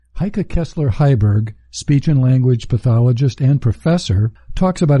Heike Kessler-Heiberg, speech and language pathologist and professor,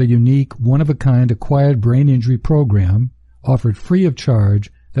 talks about a unique, one-of-a-kind acquired brain injury program offered free of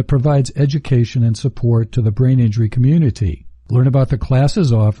charge that provides education and support to the brain injury community. Learn about the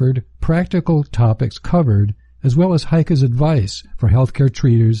classes offered, practical topics covered, as well as Heike's advice for healthcare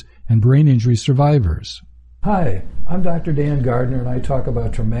treaters and brain injury survivors. Hi, I'm Dr. Dan Gardner, and I talk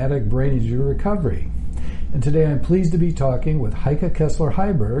about traumatic brain injury recovery. And today I'm pleased to be talking with Heike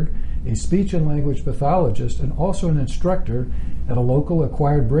Kessler-Heiberg, a speech and language pathologist and also an instructor at a local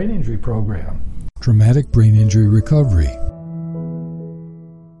acquired brain injury program. Traumatic brain injury recovery.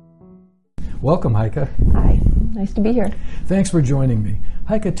 Welcome, Heike. Hi, nice to be here. Thanks for joining me.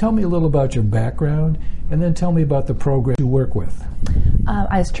 Heike, tell me a little about your background and then tell me about the program you work with.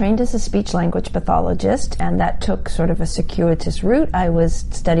 I was trained as a speech-language pathologist, and that took sort of a circuitous route. I was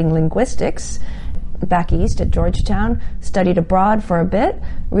studying linguistics back east at Georgetown, studied abroad for a bit,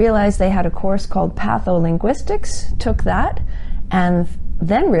 realized they had a course called patholinguistics, took that, and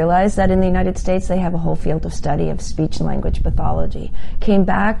then realized that in the United States they have a whole field of study of speech and language pathology. Came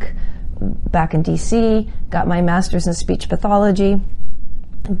back in DC, got my master's in speech pathology,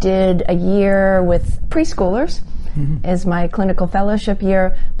 did a year with preschoolers as my clinical fellowship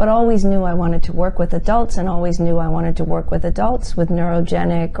year, but always knew I wanted to work with adults and always knew I wanted to work with adults with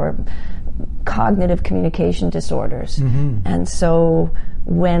neurogenic or cognitive communication disorders. And so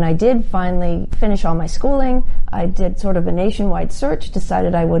when I did finally finish all my schooling, I did sort of a nationwide search,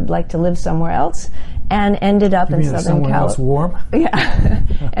 decided I would like to live somewhere else, and ended up in Southern California. Yeah,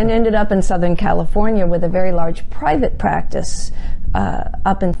 and ended up in Southern California with a very large private practice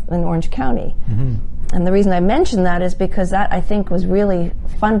up in Orange County. And the reason I mention that is because that, I think, was really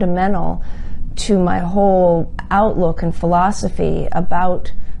fundamental to my whole outlook and philosophy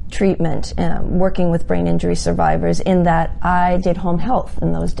about treatment, working with brain injury survivors, in that I did home health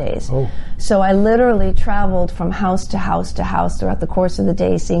in those days. So I literally traveled from house to house to house throughout the course of the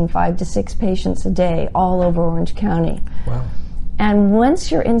day, seeing 5 to 6 patients a day all over Orange County. Wow. And once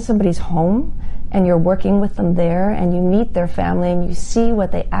you're in somebody's home and you're working with them there and you meet their family and you see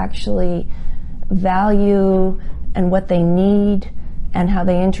what they actually value and what they need and how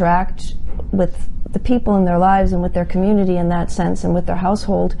they interact with the people in their lives and with their community in that sense and with their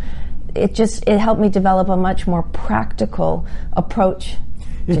household, it helped me develop a much more practical approach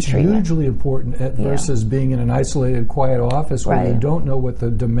to treatment. It's hugely important versus being in an isolated, quiet office where you don't know what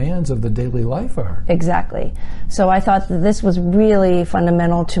the demands of the daily life are. Exactly. So I thought that this was really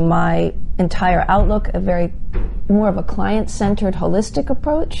fundamental to my entire outlook, a very more of a client-centered, holistic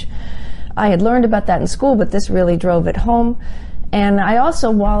approach. I had learned about that in school, but this really drove it home. And I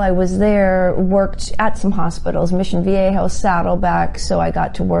also, while I was there, worked at some hospitals, Mission Viejo, Saddleback, so I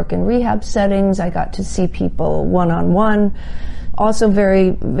got to work in rehab settings. I got to see people one-on-one. Also very,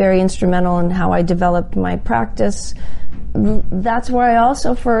 very instrumental in how I developed my practice. That's where I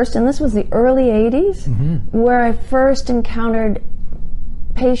also first, and this was the early 80s, where I first encountered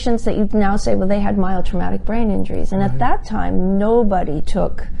patients that you'd now say, well, they had mild traumatic brain injuries. And at that time, nobody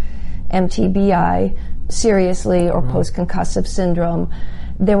took MTBI seriously or post-concussive syndrome.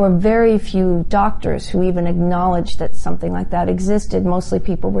 There were very few doctors who even acknowledged that something like that existed. Mostly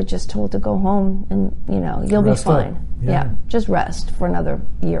people were just told to go home and, you'll be fine. Just rest for another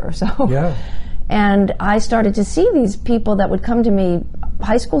year or so. And I started to see these people that would come to me,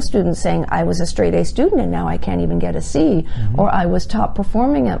 high school students, saying, I was a straight A student and now I can't even get a C. Or I was top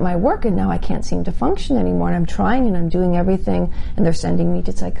performing at my work and now I can't seem to function anymore. And I'm trying and I'm doing everything and they're sending me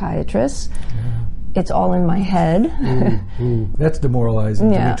to psychiatrists. It's all in my head. That's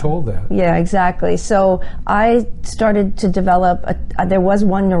demoralizing to be told that. Yeah, exactly. So I started to develop, there was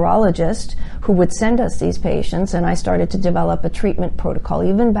one neurologist who would send us these patients, and I started to develop a treatment protocol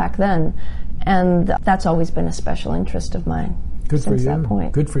even back then. And that's always been a special interest of mine. Good for you. That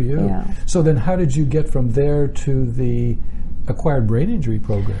point. Good for you. Yeah. So then how did you get from there to the acquired brain injury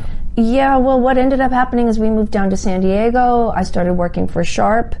program? Yeah, well, what ended up happening is we moved down to San Diego. I started working for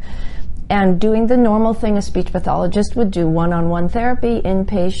Sharp and doing the normal thing a speech pathologist would do, one-on-one therapy,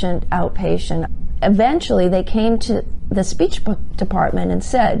 inpatient, outpatient. Eventually, they came to the speech department and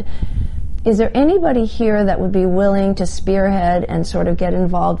said, is there anybody here that would be willing to spearhead and sort of get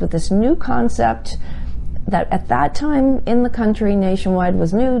involved with this new concept that at that time in the country nationwide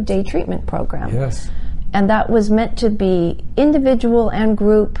was new, day treatment program? Yes. And that was meant to be individual and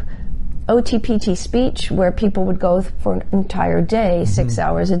group OTPT speech, where people would go for an entire day, 6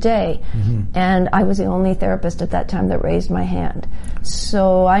 hours a day. And I was the only therapist at that time that raised my hand.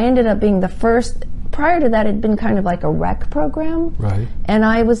 So I ended up being the first prior to that, it had been kind of like a rec program. Right. And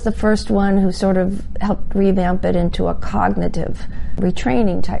I was the first one who sort of helped revamp it into a cognitive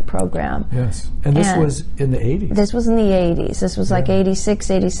retraining type program. Yes. And this was in the 80s? This was in the 80s. This was like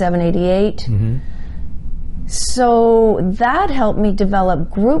 86, 87, 88. Mm-hmm. So that helped me develop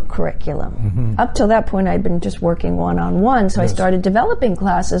group curriculum. Mm-hmm. Up till that point, I'd been just working one-on-one, so I started developing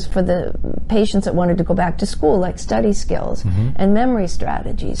classes for the patients that wanted to go back to school, like study skills and memory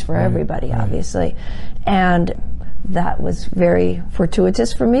strategies for everybody, obviously. And that was very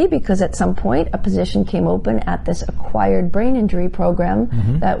fortuitous for me, because at some point a position came open at this acquired brain injury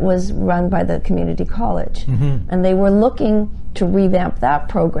program that was run by the community college. And they were looking to revamp that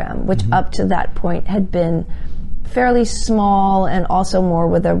program, which up to that point had been fairly small and also more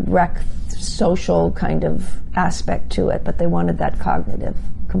with a rec social kind of aspect to it, but they wanted that cognitive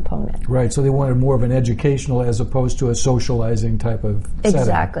component. Right, so they wanted more of an educational as opposed to a socializing type of setting.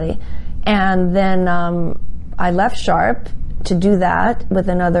 Exactly. And then I left Sharp to do that with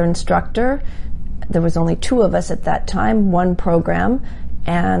another instructor. There was only 2 of us at that time, one program,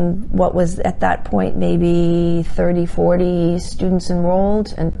 and what was at that point maybe 30, 40 students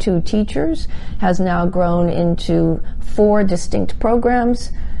enrolled and 2 teachers has now grown into 4 distinct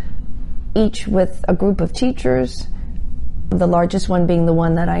programs, each with a group of teachers. The largest one being the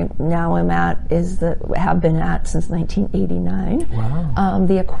one that I now am at, have been at since 1989. Wow.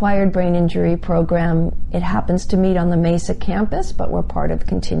 The Acquired Brain Injury Program, it happens to meet on the Mesa campus, but we're part of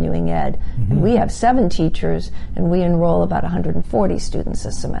continuing ed. And we have 7 teachers, and we enroll about 140 students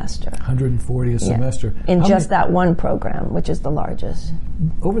a semester. 140 a semester. In just that one program, which is the largest.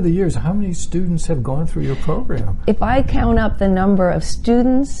 Over the years, how many students have gone through your program? If I count up the number of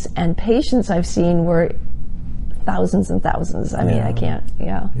students and patients I've seen, we're thousands and thousands. I mean, I can't,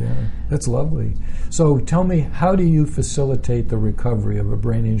 Yeah, that's lovely. So tell me, how do you facilitate the recovery of a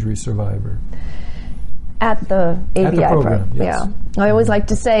brain injury survivor? At the ABI program, yes. Yeah. I always like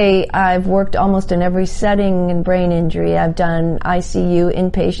to say I've worked almost in every setting in brain injury. I've done ICU,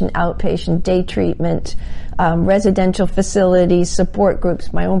 inpatient, outpatient, day treatment, residential facilities, support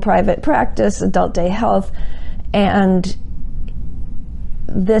groups, my own private practice, adult day health, and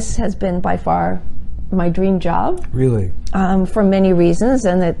this has been by far my dream job. Really? For many reasons,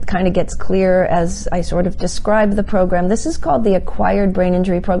 and it kind of gets clear as I sort of describe the program. This is called the Acquired Brain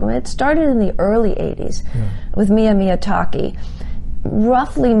Injury Program. It started in the early 80s with Mia Miyataki.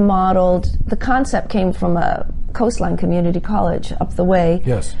 Roughly modeled, the concept came from a Coastline Community College up the way.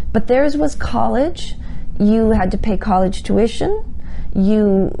 Yes. But theirs was college. You had to pay college tuition.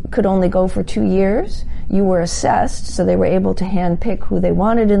 You could only go for 2 years. You were assessed, so they were able to handpick who they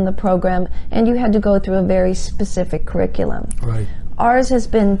wanted in the program, and you had to go through a very specific curriculum. Right. Ours has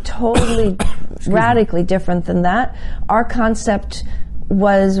been totally, radically different than that. Our concept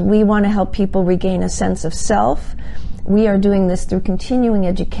was we want to help people regain a sense of self. We are doing this through continuing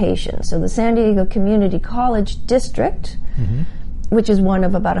education. So the San Diego Community College District, which is one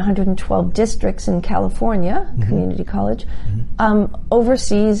of about 112 districts in California, community college,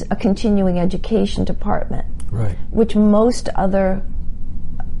 oversees a continuing education department, which most other,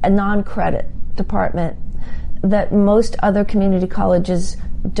 a non-credit department that most other community colleges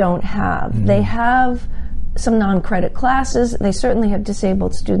don't have. They have some non-credit classes. They certainly have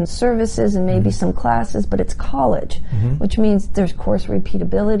disabled student services and maybe some classes, but it's college, which means there's course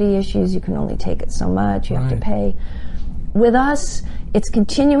repeatability issues. You can only take it so much. You have to pay. With us, it's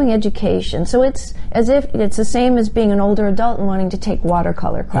continuing education. So it's as if it's the same as being an older adult and wanting to take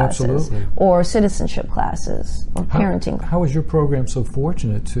watercolor classes or citizenship classes or parenting. How was your program so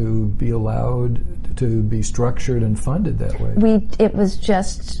fortunate to be allowed to be structured and funded that way? It was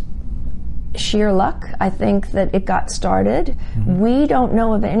just sheer luck. I think that it got started. We don't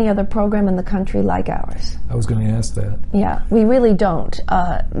know of any other program in the country like ours. I was going to ask that. Yeah, we really don't.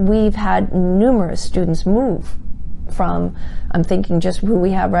 We've had numerous students move from, I'm thinking just who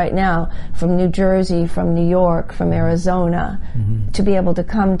we have right now, from New Jersey, from New York, from Arizona, to be able to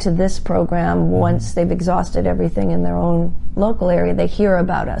come to this program once they've exhausted everything in their own local area. They hear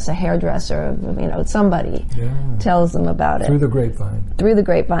about us, a hairdresser, somebody tells them about it. Through the grapevine. Through the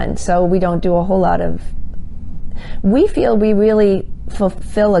grapevine. So we don't do a whole lot of... We feel we really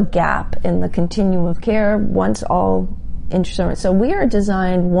fulfill a gap in the continuum of care once all insurance... So we are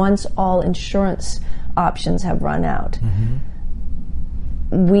designed once all insurance options have run out.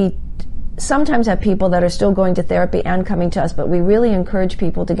 We sometimes have people that are still going to therapy and coming to us, but we really encourage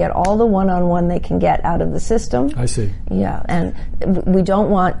people to get all the one-on-one they can get out of the system. I see. Yeah, and we don't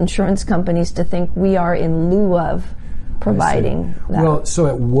want insurance companies to think we are in lieu of providing that. Well, so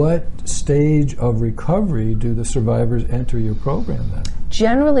at what stage of recovery do the survivors enter your program then?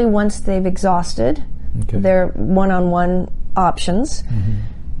 Generally, once they've exhausted their one-on-one options,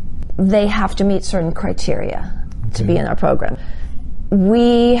 they have to meet certain criteria to be in our program.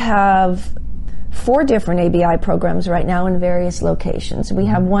 We have 4 different ABI programs right now in various locations. We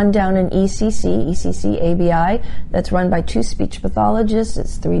have one down in ECC ABI, that's run by 2 speech pathologists.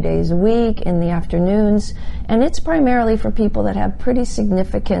 It's 3 days a week in the afternoons, and it's primarily for people that have pretty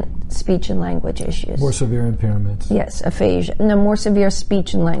significant speech and language issues. More severe impairments. Yes, aphasia. No, more severe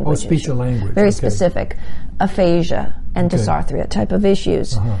speech and language. Oh, speech and language. Very specific. Aphasia and dysarthria type of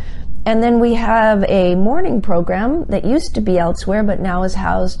issues. And then we have a morning program that used to be elsewhere, but now is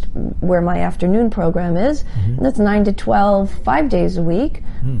housed where my afternoon program is. And that's 9 to 12, 5 days a week.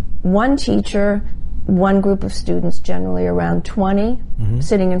 One teacher, one group of students, generally around 20,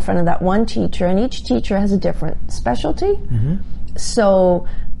 sitting in front of that one teacher. And each teacher has a different specialty. So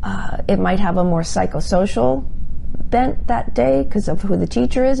it might have a more psychosocial bent that day because of who the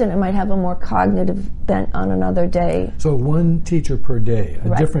teacher is, and it might have a more cognitive bent on another day. So one teacher per day,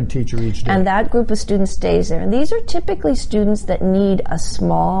 a different teacher each day. And that group of students stays there. And these are typically students that need a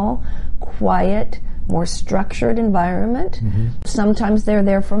small, quiet, more structured environment. Sometimes they're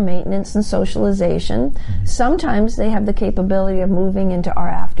there for maintenance and socialization. Sometimes they have the capability of moving into our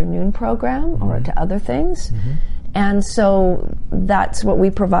afternoon program or to other things. And so that's what we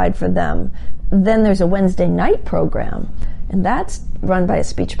provide for them. Then there's a Wednesday night program, and that's run by a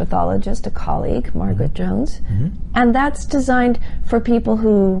speech pathologist, a colleague, Margaret Jones. And that's designed for people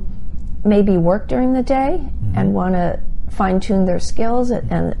who maybe work during the day and want to fine-tune their skills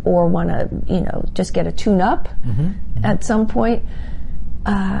and or want to, just get a tune-up at some point.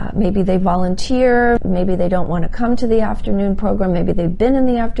 Maybe they volunteer, maybe they don't want to come to the afternoon program, maybe they've been in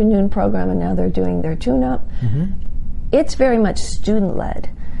the afternoon program and now they're doing their tune-up. It's very much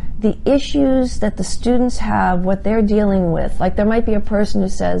student-led. The issues that the students have, what they're dealing with, like there might be a person who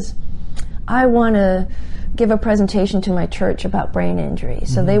says, I want to give a presentation to my church about brain injury.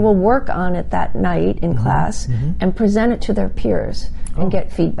 So they will work on it that night in class and present it to their peers and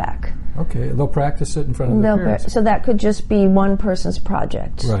get feedback. Okay, they'll practice it in front of their peers. So that could just be one person's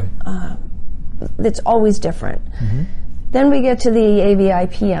project. Right. It's always different. Then we get to the ABI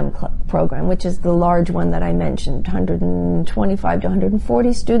PM program, which is the large one that I mentioned, 125 to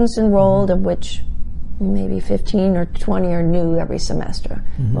 140 students enrolled, of which maybe 15 or 20 are new every semester.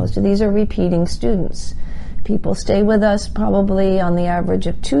 Most of these are repeating students. People stay with us probably on the average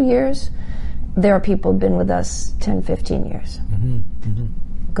of 2 years. There are people who've been with us 10, 15 years.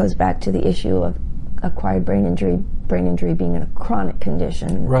 Goes back to the issue of acquired brain injury being a chronic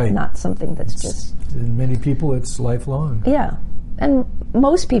condition, not something that's just... In many people, it's lifelong. Yeah. And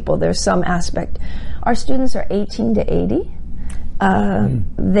most people, there's some aspect. Our students are 18 to 80.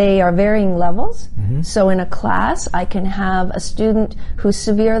 They are varying levels. So in a class, I can have a student who's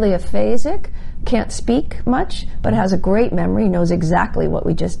severely aphasic, can't speak much, but has a great memory, knows exactly what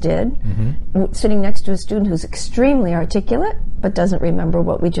we just did. Sitting next to a student who's extremely articulate, but doesn't remember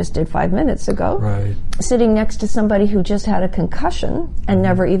what we just did 5 minutes ago. Sitting next to somebody who just had a concussion and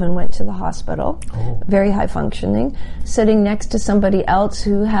never even went to the hospital. Very high functioning. Sitting next to somebody else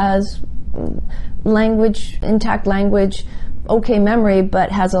who has intact language, okay memory,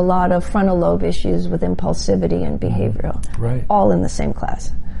 but has a lot of frontal lobe issues with impulsivity and behavioral. All in the same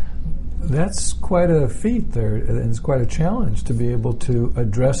class. That's quite a feat there, and it's quite a challenge to be able to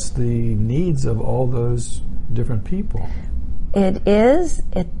address the needs of all those different people. It is.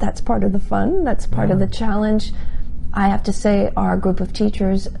 That's part of the fun. That's part of the challenge. I have to say our group of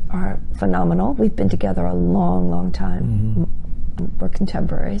teachers are phenomenal. We've been together a long, long time. We're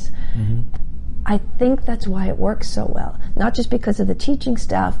contemporaries. I think that's why it works so well. Not just because of the teaching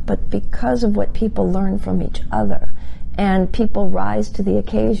staff, but because of what people learn from each other. And people rise to the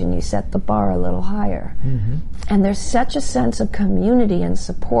occasion. You set the bar a little higher. And there's such a sense of community and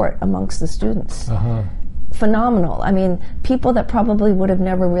support amongst the students. Phenomenal. I mean, people that probably would have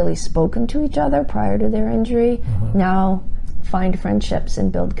never really spoken to each other prior to their injury now find friendships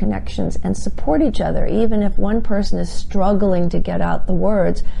and build connections and support each other, even if one person is struggling to get out the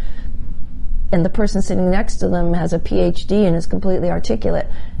words and the person sitting next to them has a PhD and is completely articulate.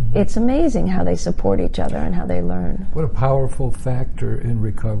 It's amazing how they support each other and how they learn. What a powerful factor in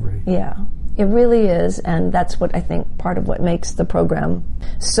recovery. Yeah, it really is, and that's what I think part of what makes the program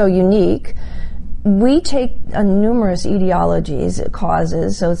so unique. We take numerous etiologies,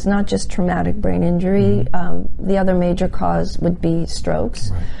 causes, so it's not just traumatic brain injury. The other major cause would be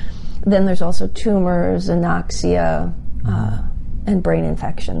strokes. Then there's also tumors, anoxia, and brain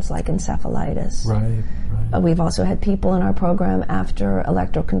infections like encephalitis. Right. We've also had people in our program after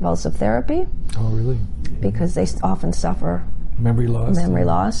electroconvulsive therapy. Oh, really? Because they often suffer memory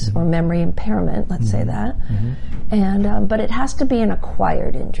loss or memory impairment, let's say that. And but it has to be an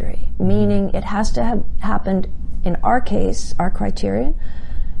acquired injury, meaning it has to have happened, in our case, our criterion,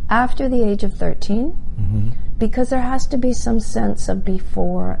 after the age of 13, because there has to be some sense of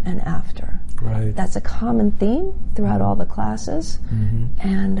before and after. Right. That's a common theme throughout all the classes.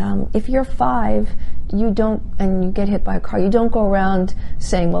 And if you're 5, you don't, and you get hit by a car, you don't go around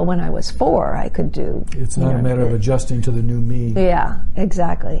saying, well, when I was 4, I could do. It's not a matter of adjusting to the new me. Yeah,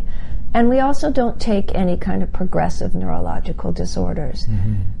 exactly. And we also don't take any kind of progressive neurological disorders.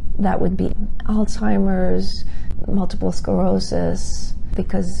 That would be Alzheimer's, multiple sclerosis,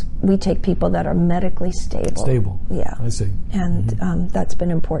 because we take people that are medically stable. Stable. Yeah. I see. And that's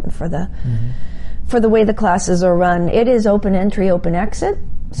been important for the way the classes are run. It is open entry, open exit.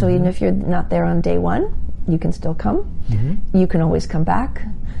 So even if you're not there on day 1, you can still come. You can always come back,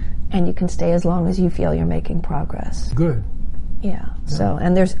 and you can stay as long as you feel you're making progress. Good. Yeah. So,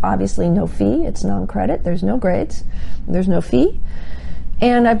 and there's obviously no fee. It's non-credit. There's no grades. There's no fee.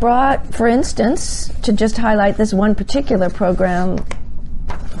 And I brought, for instance, to just highlight this one particular program,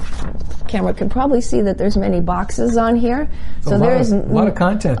 camera can probably see that there's many boxes on here. So there is a lot of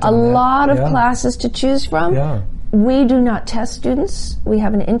content. A lot of classes to choose from. Yeah. We do not test students. We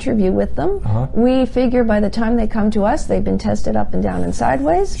have an interview with them. We figure by the time they come to us, they've been tested up and down and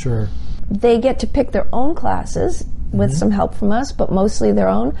sideways. Sure. They get to pick their own classes with some help from us, but mostly their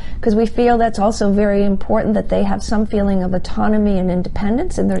own, because we feel that's also very important that they have some feeling of autonomy and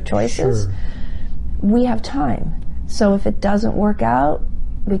independence in their choices. Sure. We have time. So if it doesn't work out,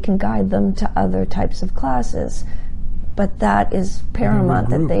 we can guide them to other types of classes. But that is paramount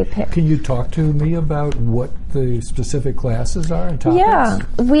that they pick. Can you talk to me about what the specific classes are and topics? Yeah,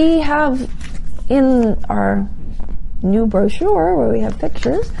 we have in our new brochure where we have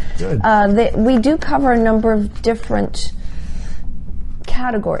pictures. Good. We do cover a number of different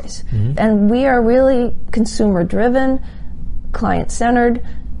categories. And we are really consumer-driven, client-centered.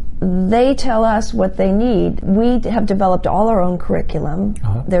 They tell us what they need. We have developed all our own curriculum.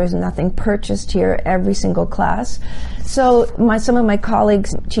 There's nothing purchased here, every single class. So some of my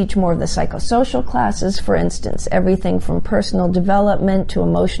colleagues teach more of the psychosocial classes, for instance, everything from personal development to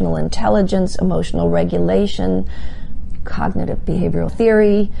emotional intelligence, emotional regulation, cognitive behavioral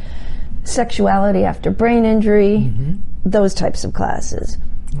theory, sexuality after brain injury, those types of classes.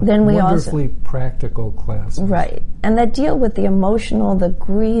 Then we wonderfully practical classes. Right. And that deal with the emotional, the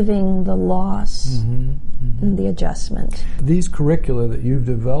grieving, the loss, and the adjustment. These curricula that you've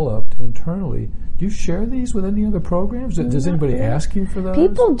developed internally, do you share these with any other programs? Does anybody ask you for those?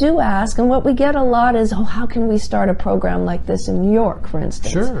 People do ask, and what we get a lot is, how can we start a program like this in New York, for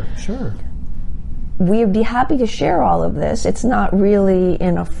instance? Sure. We'd be happy to share all of this. It's not really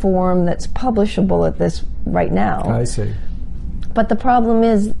in a form that's publishable at this right now. I see. But the problem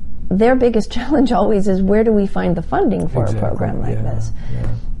is, their biggest challenge always is, where do we find the funding for a program like this?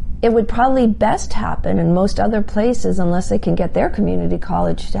 Yeah. It would probably best happen in most other places, unless they can get their community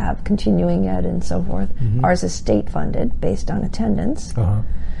college to have continuing ed and so forth. Ours is state funded based on attendance.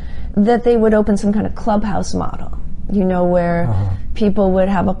 That they would open some kind of clubhouse model, where people would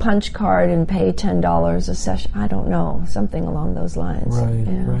have a punch card and pay $10 a session. I don't know, something along those lines.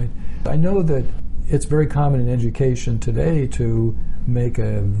 Right. I know that it's very common in education today to make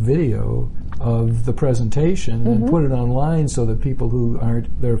a video of the presentation and put it online so that people who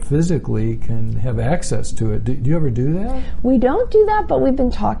aren't there physically can have access to it. Do you ever do that? We don't do that, but we've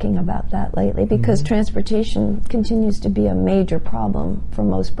been talking about that lately because transportation continues to be a major problem for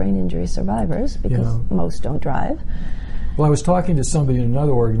most brain injury survivors because most don't drive. Well, I was talking to somebody in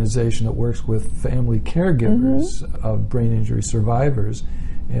another organization that works with family caregivers of brain injury survivors,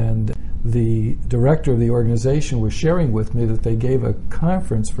 and the director of the organization was sharing with me that they gave a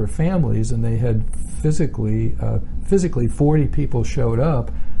conference for families, and they had physically 40 people showed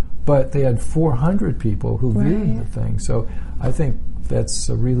up, but they had 400 people who viewed the thing. So I think that's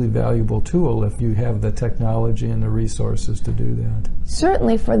a really valuable tool if you have the technology and the resources to do that.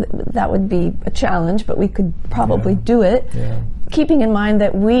 Certainly, that would be a challenge, but we could probably do it. Keeping in mind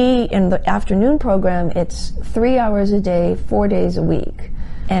that we, in the afternoon program, it's 3 hours a day, 4 days a week.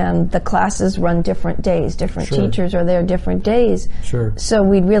 And the classes run different days. Different teachers are there different days. So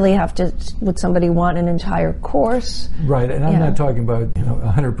we'd really have to, would somebody want an entire course? Right, and I'm not talking about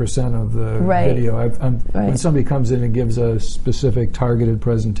 100% of the video. When somebody comes in and gives a specific targeted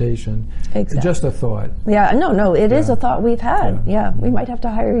presentation, just a thought. Yeah, no, it is a thought we've had. We might have to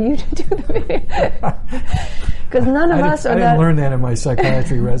hire you to do the video. Because none of us are I didn't learn that in my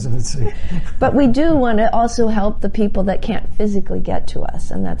psychiatry residency. But we do want to also help the people that can't physically get to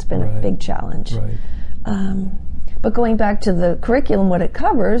us, and that's been a big challenge. Right. But going back to the curriculum, what it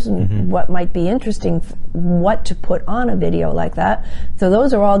covers and what might be interesting, what to put on a video like that. So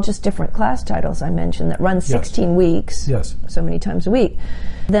those are all just different class titles I mentioned that run 16 weeks, so many times a week.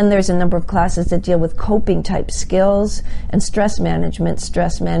 Then there's a number of classes that deal with coping type skills and stress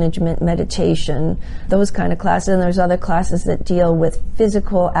management, meditation, those kind of classes. And there's other classes that deal with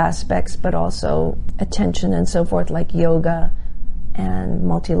physical aspects, but also attention and so forth, like yoga and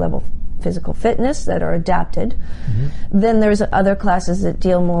multi-level physical fitness that are adapted. Then there's other classes that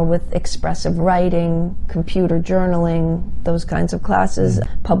deal more with expressive writing, computer journaling, those kinds of classes,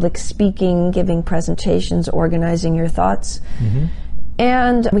 public speaking, giving presentations, organizing your thoughts.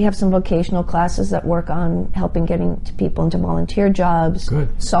 And we have some vocational classes that work on helping getting people into volunteer jobs,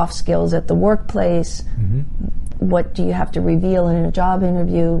 soft skills at the workplace, what do you have to reveal in a job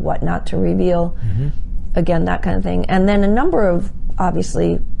interview, what not to reveal, again, that kind of thing. And then a number of,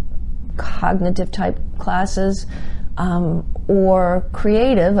 obviously, cognitive type classes or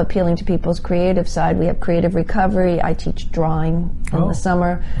creative, appealing to people's creative side. We have creative recovery. I teach drawing in the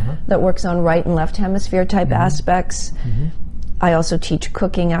summer that works on right and left hemisphere type aspects. I also teach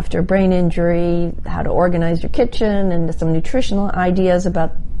cooking after brain injury, how to organize your kitchen, and some nutritional ideas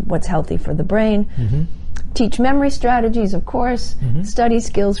about what's healthy for the brain. Teach memory strategies, of course, study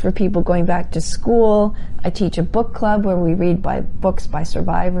skills for people going back to school. I teach a book club where we read books by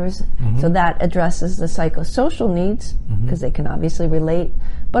survivors. So that addresses the psychosocial needs, because they can obviously relate.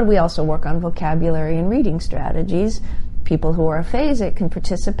 But we also work on vocabulary and reading strategies. People who are aphasic can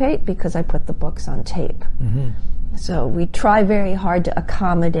participate because I put the books on tape. So we try very hard to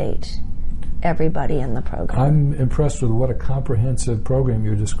accommodate everybody in the program. I'm impressed with what a comprehensive program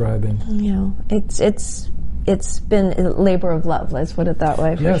you're describing. You know, it's been a labor of love, let's put it that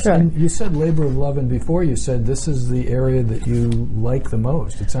way, for sure. And you said labor of love, and before you said this is the area that you like the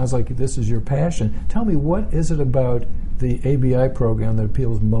most. It sounds like this is your passion. Tell me, what is it about the ABI program that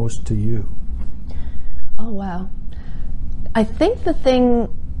appeals most to you? Oh, wow. I think the thing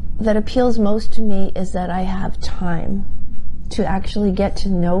that appeals most to me is that I have time to actually get to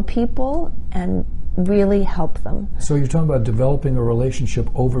know people and really help them. So you're talking about developing a relationship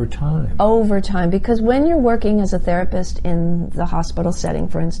over time. Over time, because when you're working as a therapist in the hospital setting,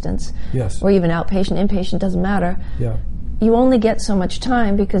 for instance, or even outpatient, inpatient, doesn't matter, you only get so much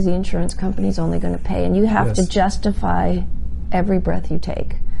time because the insurance company's only going to pay, and you have to justify every breath you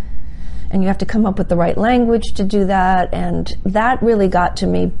take. And you have to come up with the right language to do that, and that really got to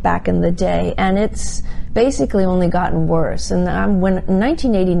me back in the day, and it's basically only gotten worse. And when in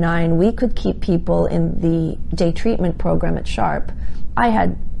 1989 we could keep people in the day treatment program at Sharp, I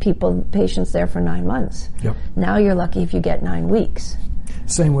had patients there for 9 months. Now you're lucky if you get 9 weeks.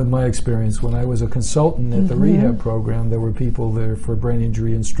 Same with my experience. When I was a consultant at the rehab program, there were people there for brain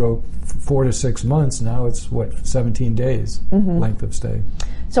injury and stroke 4 to 6 months. Now it's, 17 days length of stay.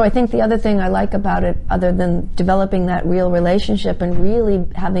 So I think the other thing I like about it, other than developing that real relationship and really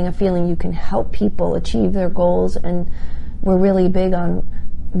having a feeling you can help people achieve their goals, and we're really big on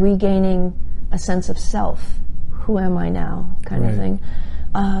regaining a sense of self. Who am I now? Kind of thing.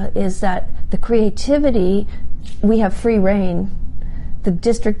 Is that the creativity, we have free reign. The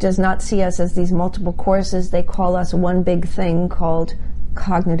district does not see us as these multiple courses. They call us one big thing called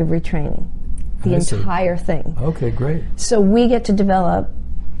cognitive retraining. The entire thing. Okay, great. So we get to develop,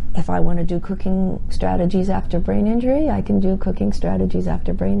 if I want to do cooking strategies after brain injury, I can do cooking strategies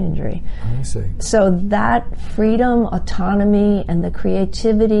after brain injury. I see. So that freedom, autonomy, and the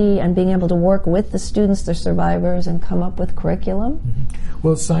creativity, and being able to work with the students, the survivors, and come up with curriculum.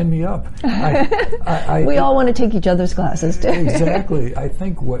 Well, sign me up. We all want to take each other's classes, too. Exactly. I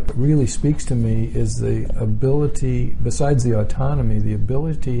think what really speaks to me is the ability, besides the autonomy, the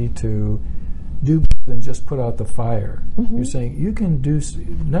ability to do more than just put out the fire. You're saying you can do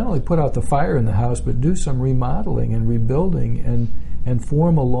not only put out the fire in the house, but do some remodeling and rebuilding and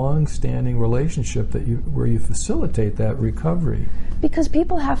form a long-standing relationship where you facilitate that recovery. Because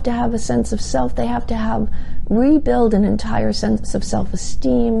people have to have a sense of self. They have to rebuild an entire sense of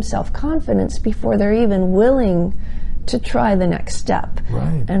self-esteem, self-confidence before they're even willing to try the next step.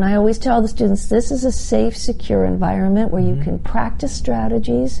 Right. And I always tell the students, this is a safe, secure environment where you can practice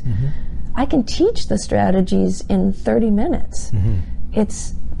strategies. I can teach the strategies in 30 minutes.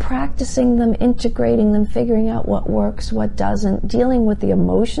 It's practicing them, integrating them, figuring out what works, what doesn't, dealing with the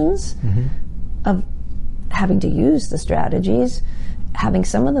emotions of having to use the strategies, having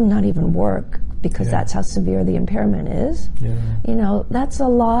some of them not even work, because that's how severe the impairment is. Yeah. You know, that's a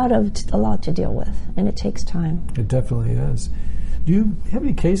lot to deal with, and it takes time. It definitely is. Do you have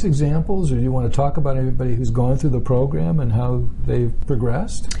any case examples, or do you want to talk about anybody who's gone through the program and how they've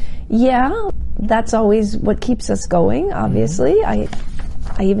progressed? Yeah, that's always what keeps us going, obviously.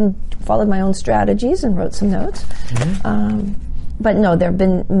 Mm-hmm. I even followed my own strategies and wrote some notes. Mm-hmm. But no, there have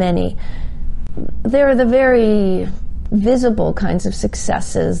been many. There are the very visible kinds of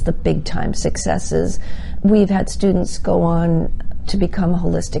successes, the big-time successes. We've had students go on to become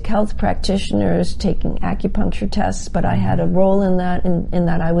holistic health practitioners, taking acupuncture tests, but I had a role in that, in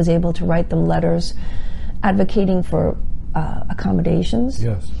that I was able to write them letters advocating for accommodations.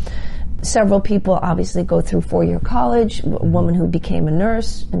 Yes. Several people obviously go through 4-year college, a woman who became a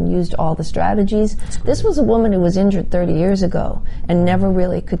nurse and used all the strategies. This was a woman who was injured 30 years ago and never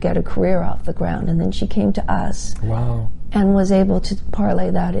really could get a career off the ground, and then she came to us. Wow. And was able to parlay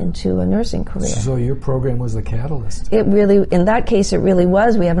that into a nursing career. So your program was the catalyst. It really, in that case, it really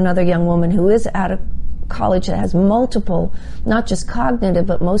was. We have another young woman who is at a college that has multiple, not just cognitive,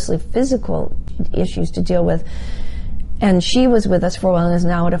 but mostly physical issues to deal with. And she was with us for a while and is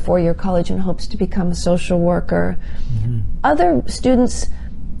now at a 4-year college and hopes to become a social worker. Mm-hmm. Other students,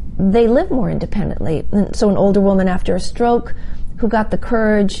 they live more independently. And so an older woman after a stroke who got the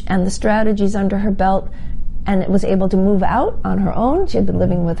courage and the strategies under her belt and was able to move out on her own. She had been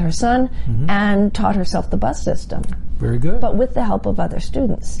living with her son and taught herself the bus system. Very good. But with the help of other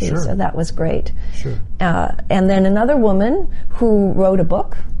students. Sure. So that was great. Sure. And then another woman who wrote a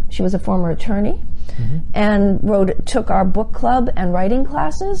book. She was a former attorney. And took our book club and writing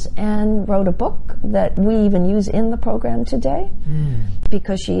classes and wrote a book that we even use in the program today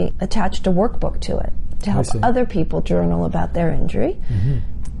because she attached a workbook to it to help other people journal about their injury.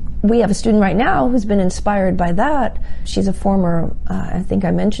 We have a student right now who's been inspired by that. She's a former, I think I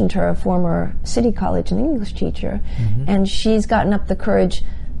mentioned her, a former City College and English teacher, and she's gotten up the courage.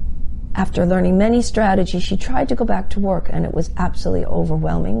 After learning many strategies, she tried to go back to work, and it was absolutely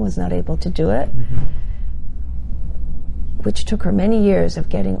overwhelming, was not able to do it, which took her many years of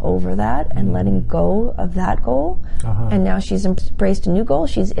getting over that and letting go of that goal. And now she's embraced a new goal.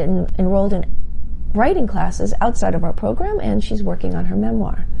 She's enrolled in writing classes outside of our program, and she's working on her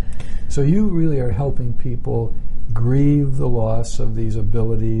memoir. So you really are helping people grieve the loss of these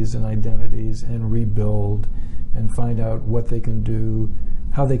abilities and identities and rebuild and find out what they can do,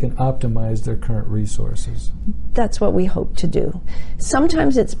 how they can optimize their current resources. That's what we hope to do.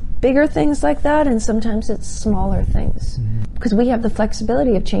 Sometimes it's bigger things like that, and sometimes it's smaller things. Because we have the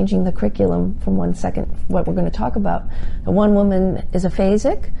flexibility of changing the curriculum from one second, what we're going to talk about. One woman is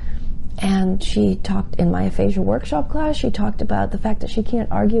aphasic, and she talked in my aphasia workshop class, she talked about the fact that she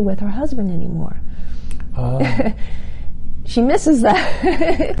can't argue with her husband anymore. She misses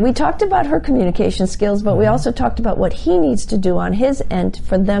that. We talked about her communication skills, but we also talked about what he needs to do on his end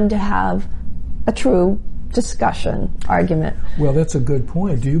for them to have a true discussion, argument. Well, that's a good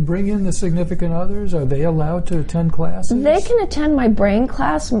point. Do you bring in the significant others? Are they allowed to attend classes? They can attend my brain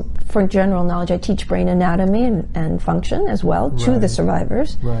class for general knowledge. I teach brain anatomy and function as well to the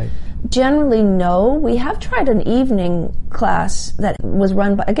survivors. Right. Generally, no. We have tried an evening class that was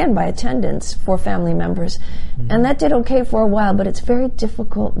run, by attendance for family members, and that did okay for a while, but it's very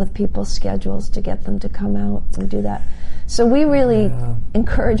difficult with people's schedules to get them to come out and do that. So we really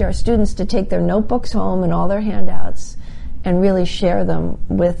encourage our students to take their notebooks home and all their handouts and really share them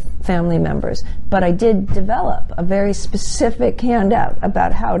with family members. But I did develop a very specific handout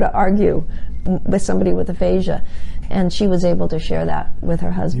about how to argue with somebody with aphasia, and she was able to share that with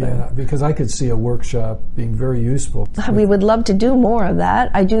her husband. Yeah, because I could see a workshop being very useful. We would love to do more of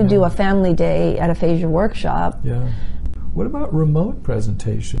that. I do a family day at Aphasia Workshop. Yeah. What about remote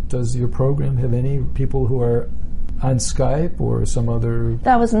presentation? Does your program have any people who are on Skype or some other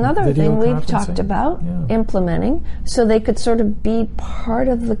That was another thing we've talked about, implementing, so they could sort of be part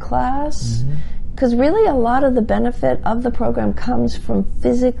of the class. Because really a lot of the benefit of the program comes from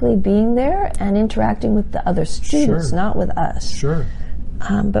physically being there and interacting with the other students, not with us. Sure.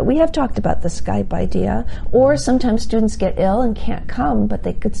 But we have talked about the Skype idea, or sometimes students get ill and can't come, but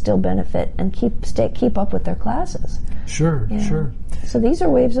they could still benefit and keep up with their classes. Sure. So these are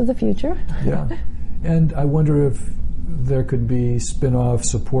waves of the future. Yeah. And I wonder if there could be spin-off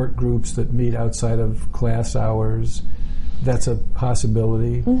support groups that meet outside of class hours. That's a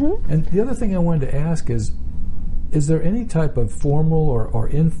possibility. And the other thing I wanted to ask is there any type of formal or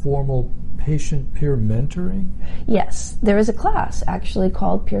informal patient peer mentoring? Yes, there is a class actually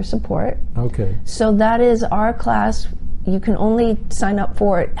called Peer Support. Okay. So that is our class. You can only sign up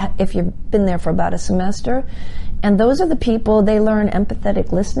for it if you've been there for about a semester. And those are the people, they learn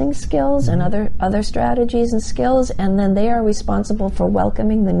empathetic listening skills and other strategies and skills, and then they are responsible for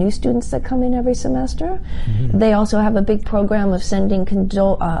welcoming the new students that come in every semester. They also have a big program of sending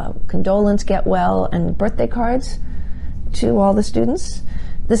condolence, get well, and birthday cards to all the students.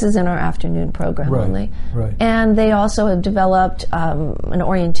 This is in our afternoon program only. Right. And they also have developed an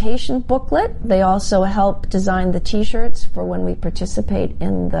orientation booklet. They also help design the T-shirts for when we participate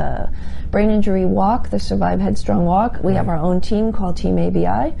in the Brain Injury Walk, the Survive Headstrong Walk. We have our own team called Team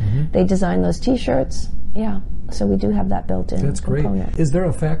ABI. They design those T-shirts. Yeah. So we do have that built-in That's component. great. Is there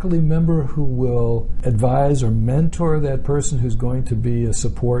a faculty member who will advise or mentor that person who's going to be a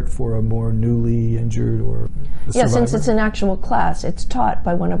support for a more newly injured or a Yeah, survivor? since it's an actual class, it's taught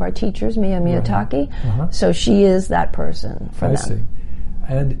by one of our teachers, Mia Miyataki. So she is that person for them. I see.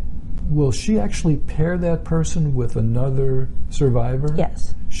 And will she actually pair that person with another survivor?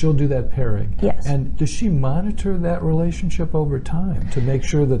 Yes. She'll do that pairing? Yes. And does she monitor that relationship over time to make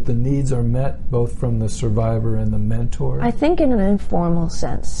sure that the needs are met both from the survivor and the mentor? I think in an informal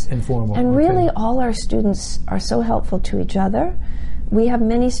sense. Informal. And okay. really all our students are so helpful to each other. We have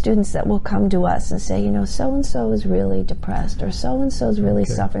many students that will come to us and say, so-and-so is really depressed, or so-and-so is really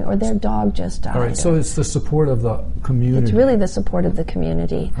suffering, or their dog just died. All right, so it's the support of the community. It's really the support of the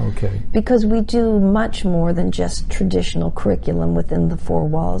community. Okay. Because we do much more than just traditional curriculum within the four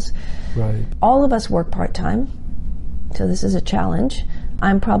walls. Right. All of us work part-time, so this is a challenge.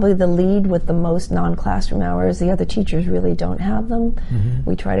 I'm probably the lead with the most non-classroom hours. The other teachers really don't have them.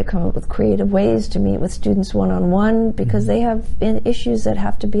 We try to come up with creative ways to meet with students one-on-one because they have issues that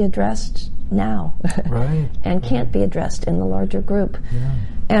have to be addressed now Right. and can't be addressed in the larger group. Yeah.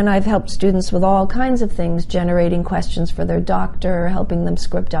 And I've helped students with all kinds of things, generating questions for their doctor, helping them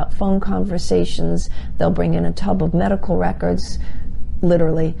script out phone conversations. They'll bring in a tub of medical records,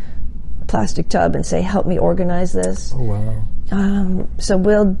 literally plastic tub, and say, help me organize this. Oh, wow. So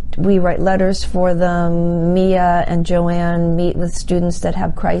we write letters for them. Mia and Joanne meet with students that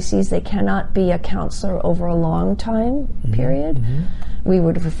have crises. They cannot be a counselor over a long time period. We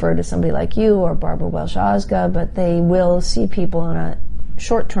would refer to somebody like you or Barbara Welsh-Ozga, but they will see people on a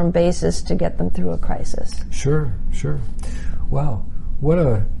short-term basis to get them through a crisis. Sure. Wow. What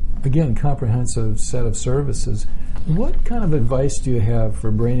a, again, comprehensive set of services. What kind of advice do you have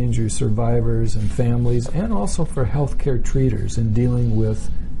for brain injury survivors and families, and also for healthcare treaters in dealing with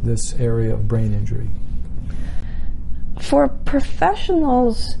this area of brain injury? For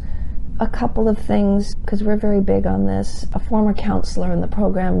professionals, a couple of things, because we're very big on this. A former counselor in the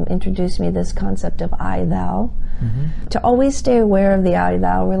program introduced me this concept of I-thou. To always stay aware of the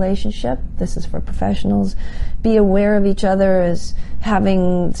I-thou relationship. This is for professionals. Be aware of each other as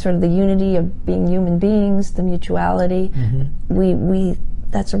having sort of the unity of being human beings, the mutuality. We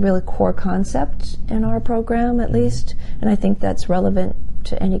that's a really core concept in our program, at least, and I think that's relevant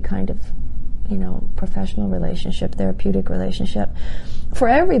to any kind of professional relationship, therapeutic relationship. For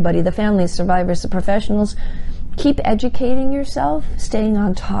everybody, the families, survivors, the professionals, keep educating yourself, staying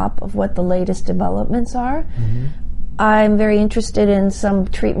on top of what the latest developments are. I'm very interested in some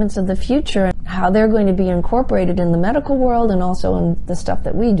treatments of the future, how they're going to be incorporated in the medical world and also in the stuff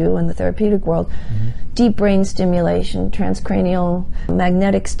that we do in the therapeutic world. Deep brain stimulation, transcranial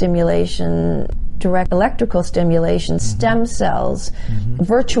magnetic stimulation, direct electrical stimulation, stem cells,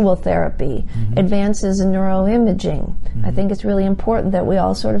 virtual therapy, advances in neuroimaging. I think it's really important that we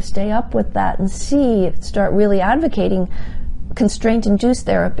all sort of stay up with that and start really advocating constraint-induced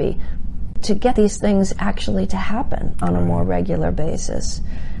therapy to get these things actually to happen on a more regular basis.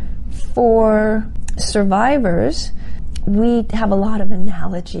 For survivors, we have a lot of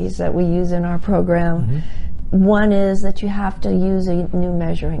analogies that we use in our program. One is that you have to use a new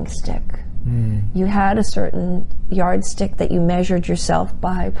measuring stick. You had a certain yardstick that you measured yourself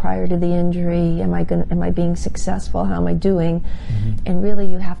by prior to the injury. Am I being successful? How am I doing? And really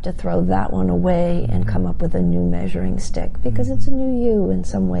you have to throw that one away and come up with a new measuring stick, because it's a new you in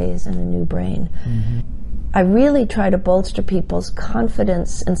some ways and a new brain. I really try to bolster people's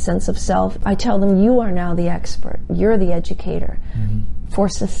confidence and sense of self. I tell them, you are now the expert. You're the educator for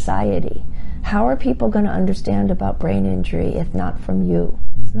society. How are people going to understand about brain injury if not from you?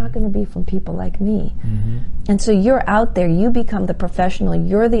 It's not going to be from people like me. And so you're out there, you become the professional,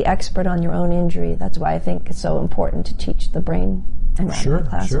 you're the expert on your own injury. That's why I think it's so important to teach the brain anatomy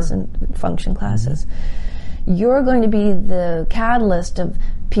classes and function classes. You're going to be the catalyst of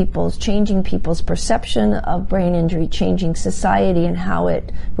changing people's perception of brain injury, changing society and how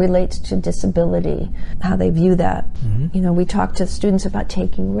it relates to disability, how they view that. We talk to students about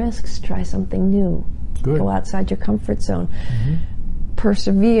taking risks, try something new, go outside your comfort zone,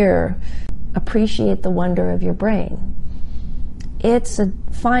 persevere, appreciate the wonder of your brain. It's a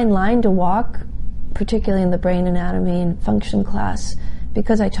fine line to walk, particularly in the brain anatomy and function class,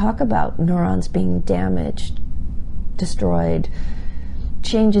 because I talk about neurons being damaged, destroyed,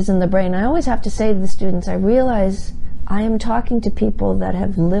 changes in the brain. I always have to say to the students, I realize I am talking to people that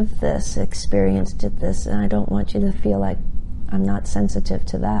have lived this, experienced this, and I don't want you to feel like I'm not sensitive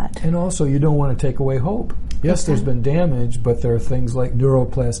to that. And also, you don't want to take away hope. Yes, there's been damage, but there are things like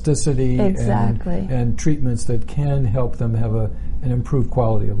neuroplasticity and treatments that can help them have an improved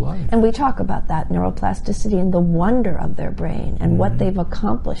quality of life. And we talk about that neuroplasticity and the wonder of their brain and what they've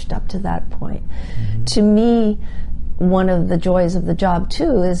accomplished up to that point. To me, one of the joys of the job,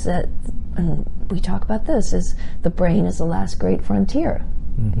 too, is that, and we talk about this, is the brain is the last great frontier.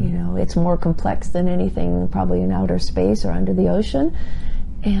 You know, it's more complex than anything probably in outer space or under the ocean.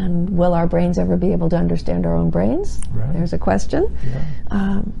 And will our brains ever be able to understand our own brains? Right. There's a question.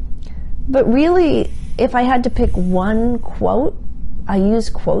 Yeah. But really, if I had to pick one quote, I use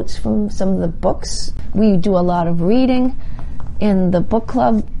quotes from some of the books. We do a lot of reading in the book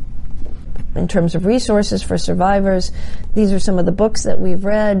club in terms of resources for survivors. These are some of the books that we've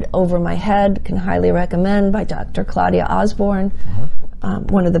read. Over My Head, can highly recommend, by Dr. Claudia Osborne.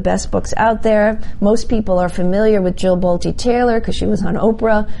 One of the best books out there. Most people are familiar with Jill Bolte Taylor because she was on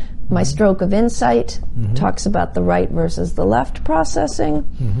Oprah. My Stroke of Insight talks about the right versus the left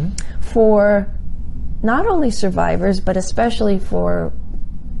processing. For not only survivors, but especially for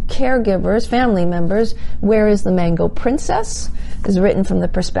caregivers, family members, Where is the Mango Princess? Is written from the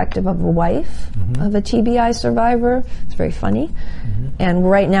perspective of a wife of a TBI survivor. It's very funny. And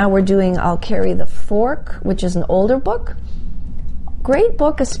right now we're doing I'll Carry the Fork, which is an older book. Great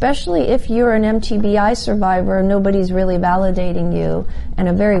book, especially if you're an MTBI survivor, nobody's really validating you, and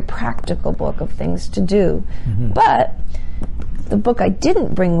a very practical book of things to do. But the book I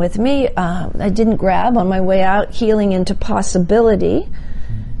didn't bring with me, I didn't grab on my way out, Healing into Possibility,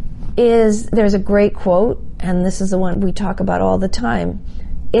 there's a great quote, and this is the one we talk about all the time.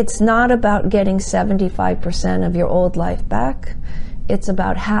 It's not about getting 75% of your old life back. It's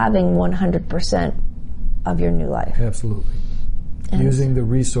about having 100% of your new life. Absolutely. And using the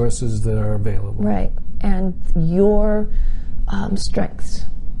resources that are available. Right. And your strengths,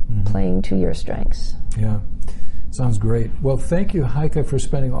 playing to your strengths. Yeah. Sounds great. Well, thank you, Heike, for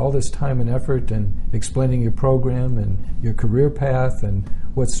spending all this time and effort and explaining your program and your career path and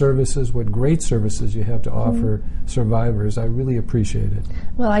what great services you have to offer survivors. I really appreciate it.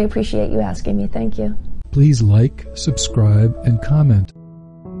 Well, I appreciate you asking me. Thank you. Please like, subscribe, and comment.